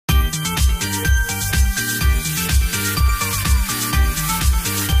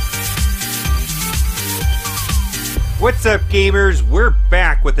What's up, gamers? We're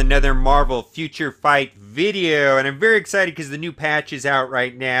back with another Marvel Future Fight video, and I'm very excited because the new patch is out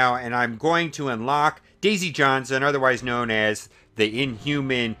right now, and I'm going to unlock Daisy Johnson, otherwise known as the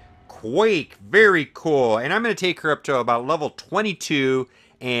Inhuman Quake. Very cool. And I'm going to take her up to about level 22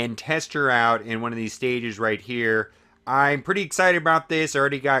 and test her out in one of these stages right here. I'm pretty excited about this. I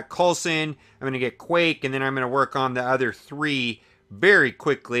already got Coulson, I'm going to get Quake, and then I'm going to work on the other three very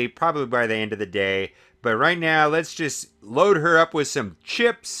quickly, probably by the end of the day. But right now, let's just load her up with some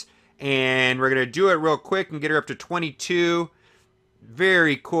chips, and we're going to do it real quick and get her up to 22.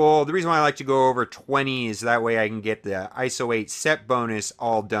 Very cool. The reason why I like to go over 20 is that way I can get the ISO 8 set bonus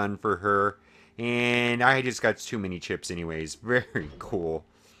all done for her. And I just got too many chips anyways. Very cool.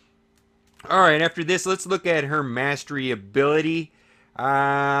 Alright, after this, let's look at her mastery ability.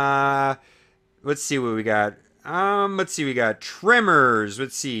 Let's see what we got. We got Tremors.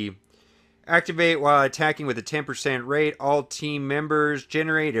 Let's see. Activate while attacking with a 10% rate. All team members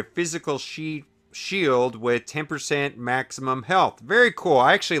generate a physical shield with 10% maximum health. Very cool.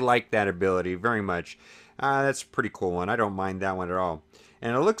 I actually like that ability very much. That's a pretty cool one. I don't mind that one at all.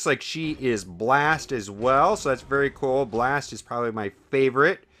 And it looks like she is Blast as well, so that's very cool. Blast is probably my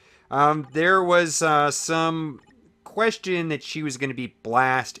favorite. There was some question that she was going to be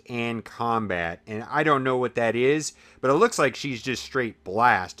Blast and Combat, and I don't know what that is, but it looks like she's just straight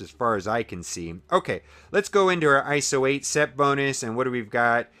Blast as far as I can see. Okay, let's go into our ISO 8 set bonus, and what do we've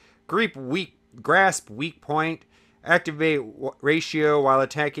got? Grasp weak point, activate ratio while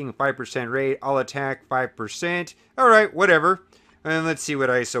attacking 5% rate, all attack 5%. Alright, whatever. And let's see what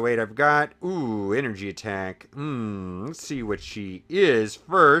ISO 8 I've got. Ooh, energy attack. Let's see what she is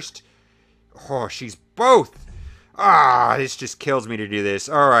first. Oh, she's both. This just kills me to do this.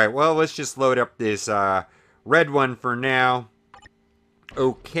 Alright, well, let's just load up this red one for now.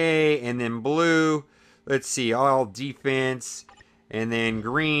 Okay, and then blue. Let's see, all defense. And then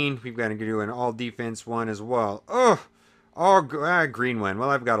green. We've got to do an all defense one as well. Green one. Well,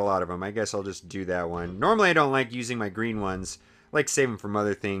 I've got a lot of them. I guess I'll just do that one. Normally, I don't like using my green ones. I like saving from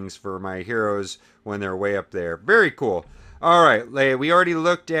other things for my heroes when they're way up there. Very cool. Alright, we already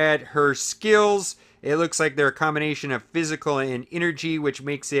looked at her skills. It looks like they're a combination of physical and energy, which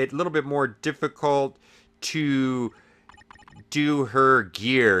makes it a little bit more difficult to do her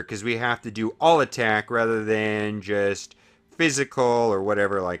gear, because we have to do all attack rather than just physical or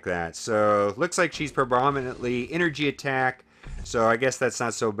whatever like that. So, looks like she's predominantly energy attack, so I guess that's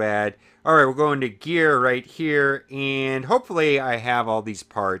not so bad. Alright, we're going to gear right here, and hopefully I have all these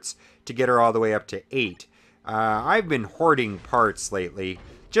parts to get her all the way up to 8. I've been hoarding parts lately,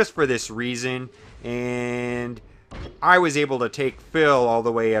 just for this reason, and I was able to take Phil all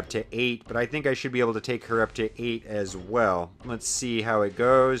the way up to 8, but I think I should be able to take her up to 8 as well. Let's see how it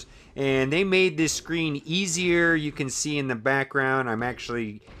goes. And they made this screen easier. You can see in the background I'm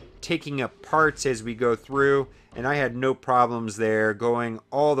actually taking up parts as we go through, and I had no problems there going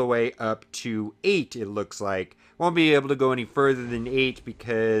all the way up to 8, it looks like. Won't be able to go any further than 8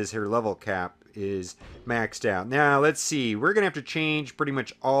 because her level cap is maxed out. Now, let's see. We're going to have to change pretty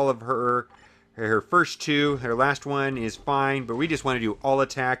much all of her first two. Her last one is fine, but we just want to do all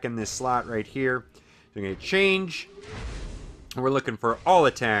attack in this slot right here. So we're going to change. We're looking for all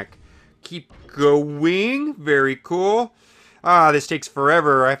attack. Keep going. Very cool. This takes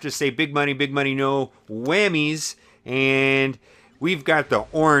forever. I have to say big money, no whammies. And we've got the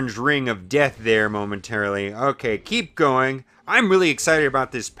orange ring of death there momentarily. Okay, keep going. I'm really excited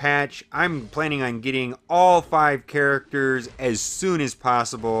about this patch. I'm planning on getting all 5 characters as soon as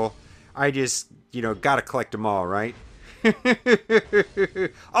possible. I just, gotta collect them all, right?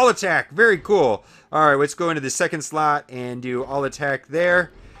 All attack, very cool. Alright, let's go into the second slot and do all attack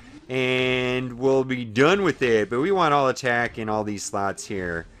there. And we'll be done with it. But we want all attack in all these slots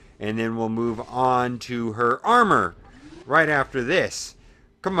here. And then we'll move on to her armor right after this.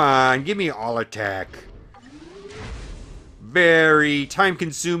 Come on, give me all attack. Very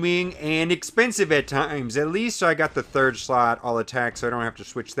time-consuming and expensive at times. At least I got the third slot, all attack, so I don't have to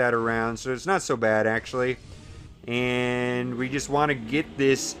switch that around. So it's not so bad, actually. And we just want to get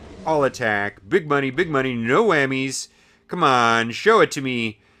this all attack. Big money, no whammies. Come on, show it to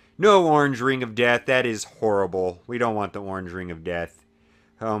me. No orange ring of death. That is horrible. We don't want the orange ring of death.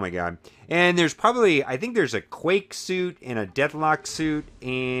 Oh my god. And there's probably, I think there's a Quake suit and a Deathlock suit,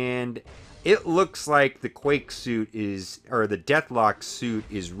 and it looks like the Quake suit is, or the Deathlock suit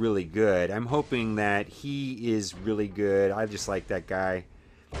is really good. I'm hoping that he is really good. I just like that guy.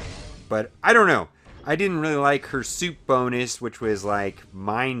 But I don't know. I didn't really like her suit bonus, which was like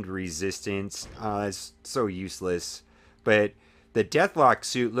mind resistance. It's so useless. But The Deathlock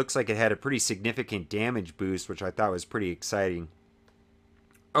suit looks like it had a pretty significant damage boost, which I thought was pretty exciting.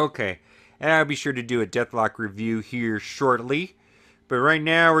 Okay, and I'll be sure to do a Deathlock review here shortly. But right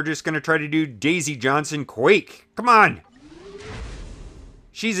now, we're just going to try to do Daisy Johnson Quake. Come on!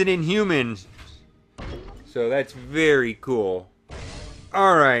 She's an Inhuman. So that's very cool.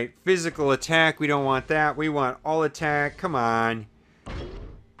 Alright, physical attack. We don't want that. We want all attack. Come on.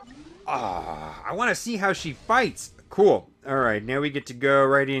 I want to see how she fights. Cool. Alright, now we get to go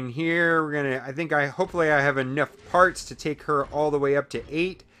right in here. We're gonna, hopefully I have enough parts to take her all the way up to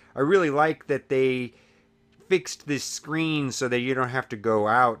 8. I really like that they fixed this screen so that you don't have to go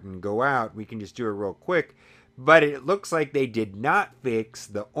out and go out. We can just do it real quick. But it looks like they did not fix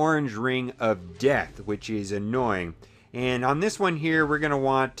the orange ring of death, which is annoying. And on this one here, we're going to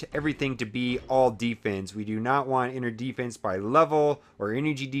want everything to be all defense. We do not want inner defense by level or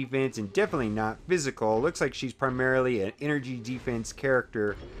energy defense, and definitely not physical. It looks like she's primarily an energy defense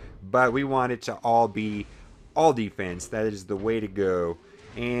character, but we want it to all be all defense. That is the way to go.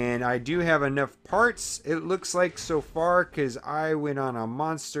 And I do have enough parts, it looks like, so far, because I went on a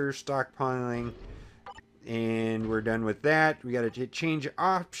monster stockpiling. And we're done with that. We got to hit change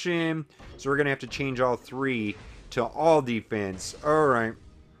option. So we're going to have to change all 3 to all defense. Alright.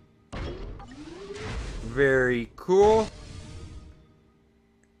 Very cool.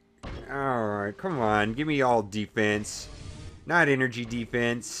 Alright, come on. Give me all defense. Not energy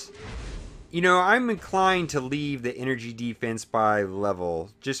defense. You know, I'm inclined to leave the energy defense by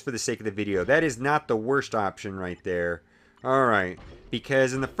level, just for the sake of the video. That is not the worst option right there. Alright.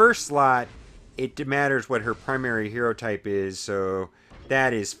 Because in the first slot, it matters what her primary hero type is, so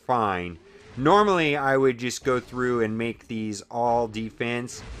that is fine. Normally, I would just go through and make these all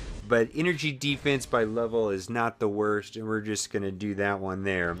defense, but energy defense by level is not the worst, and we're just going to do that one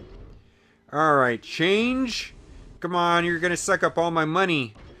there. Alright, change. Come on, you're going to suck up all my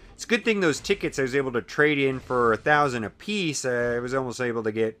money. It's a good thing those tickets I was able to trade in for 1,000 a piece. I was almost able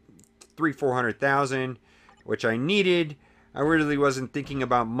to get 400,000, which I needed. I really wasn't thinking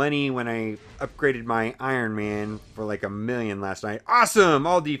about money when I upgraded my Iron Man for like 1 million last night. Awesome!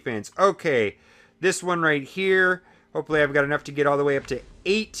 All defense. Okay. This one right here. Hopefully I've got enough to get all the way up to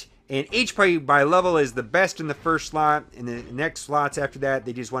 8. And HP by level is the best in the first slot. And the next slots after that,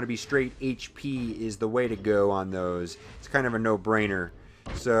 they just want to be straight HP is the way to go on those. It's kind of a no-brainer.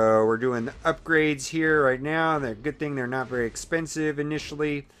 So we're doing the upgrades here right now. The good thing they're not very expensive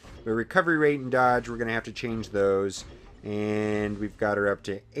initially. The recovery rate and dodge, we're going to have to change those. And we've got her up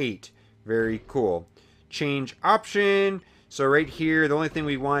to 8. Very cool. Change option. So right here, the only thing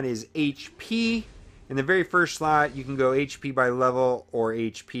we want is HP. In the very first slot, you can go HP by level or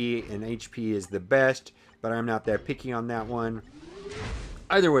HP, and HP is the best, but I'm not that picky on that one.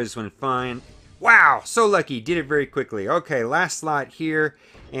 Either way, this one's fine. Wow, so lucky. Did it very quickly. Okay, last slot here,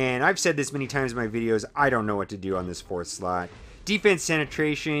 and I've said this many times in my videos, I don't know what to do on this 4th slot. Defense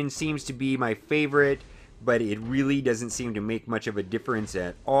penetration seems to be my favorite, but it really doesn't seem to make much of a difference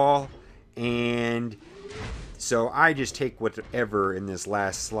at all. And so I just take whatever in this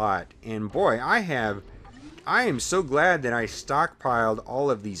last slot. And boy, I am so glad that I stockpiled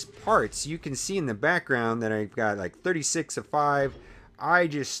all of these parts. You can see in the background that I've got like 36 of 5. I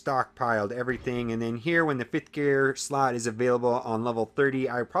just stockpiled everything. And then here, when the 5th gear slot is available on level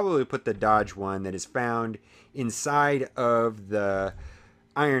 30, I probably put the dodge one that is found inside of the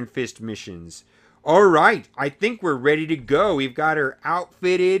Iron Fist missions. Alright, I think we're ready to go. We've got her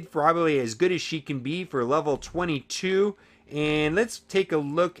outfitted, probably as good as she can be for level 22. And let's take a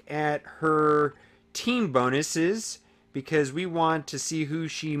look at her team bonuses, because we want to see who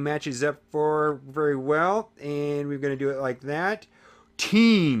she matches up for very well. And we're going to do it like that.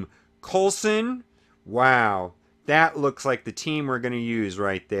 Team Coulson. Wow, that looks like the team we're going to use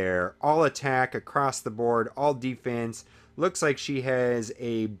right there. All attack across the board, all defense. Looks like she has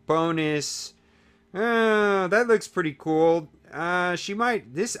a bonus. That looks pretty cool.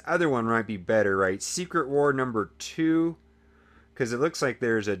 This other one might be better, right? Secret War number 2. Because it looks like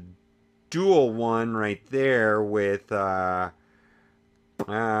there's a dual one right there with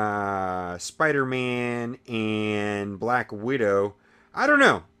Spider-Man and Black Widow. I don't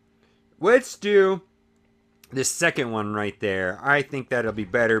know. Let's do this second one right there. I think that'll be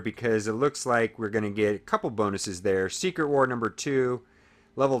better because it looks like we're going to get a couple bonuses there. Secret War number 2.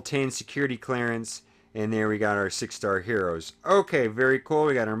 Level 10 security clearance, and there we got our 6-star heroes. Okay, very cool.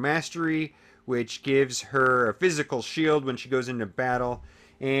 We got our mastery, which gives her a physical shield when she goes into battle.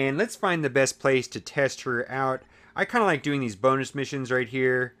 And let's find the best place to test her out. I kind of like doing these bonus missions right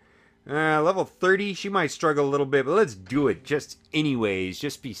here. Level 30, she might struggle a little bit, but let's do it just anyways,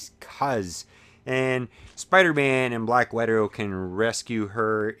 just because. And Spider-Man and Black Widow can rescue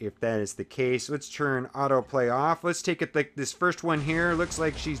her if that is the case. Let's turn autoplay off. Let's take it like this first one here. Looks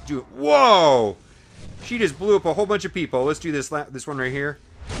like she's doing... Whoa! She just blew up a whole bunch of people. Let's do this one right here.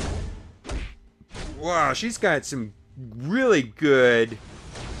 Wow, she's got some really good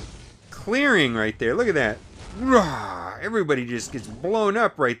clearing right there. Look at that. Everybody just gets blown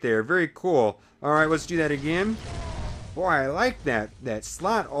up right there. Very cool. All right, let's do that again. Boy, I like that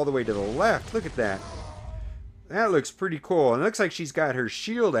slot all the way to the left. Look at that. That looks pretty cool. And it looks like she's got her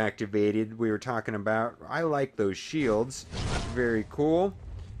shield activated we were talking about. I like those shields. Very cool.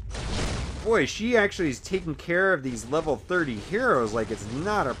 Boy, she actually is taking care of these level 30 heroes like it's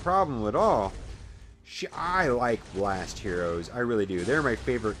not a problem at all. I like blast heroes. I really do. They're my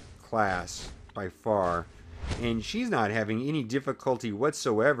favorite class by far. And she's not having any difficulty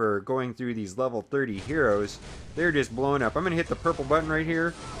whatsoever going through these level 30 heroes. They're just blowing up. I'm going to hit the purple button right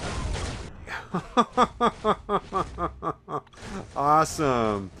here.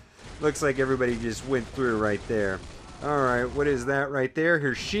 Awesome. Looks like everybody just went through right there. Alright, what is that right there?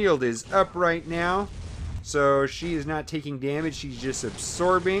 Her shield is up right now. So she is not taking damage. She's just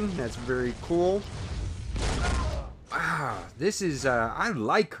absorbing. That's very cool. Wow, this is, I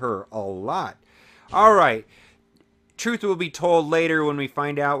like her a lot. Alright, truth will be told later when we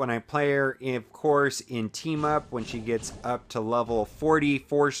find out when I play her, of course, in Team Up, when she gets up to level 40,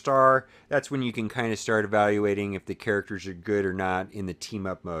 4-star. That's when you can kind of start evaluating if the characters are good or not in the Team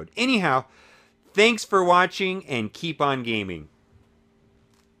Up mode. Anyhow, thanks for watching and keep on gaming.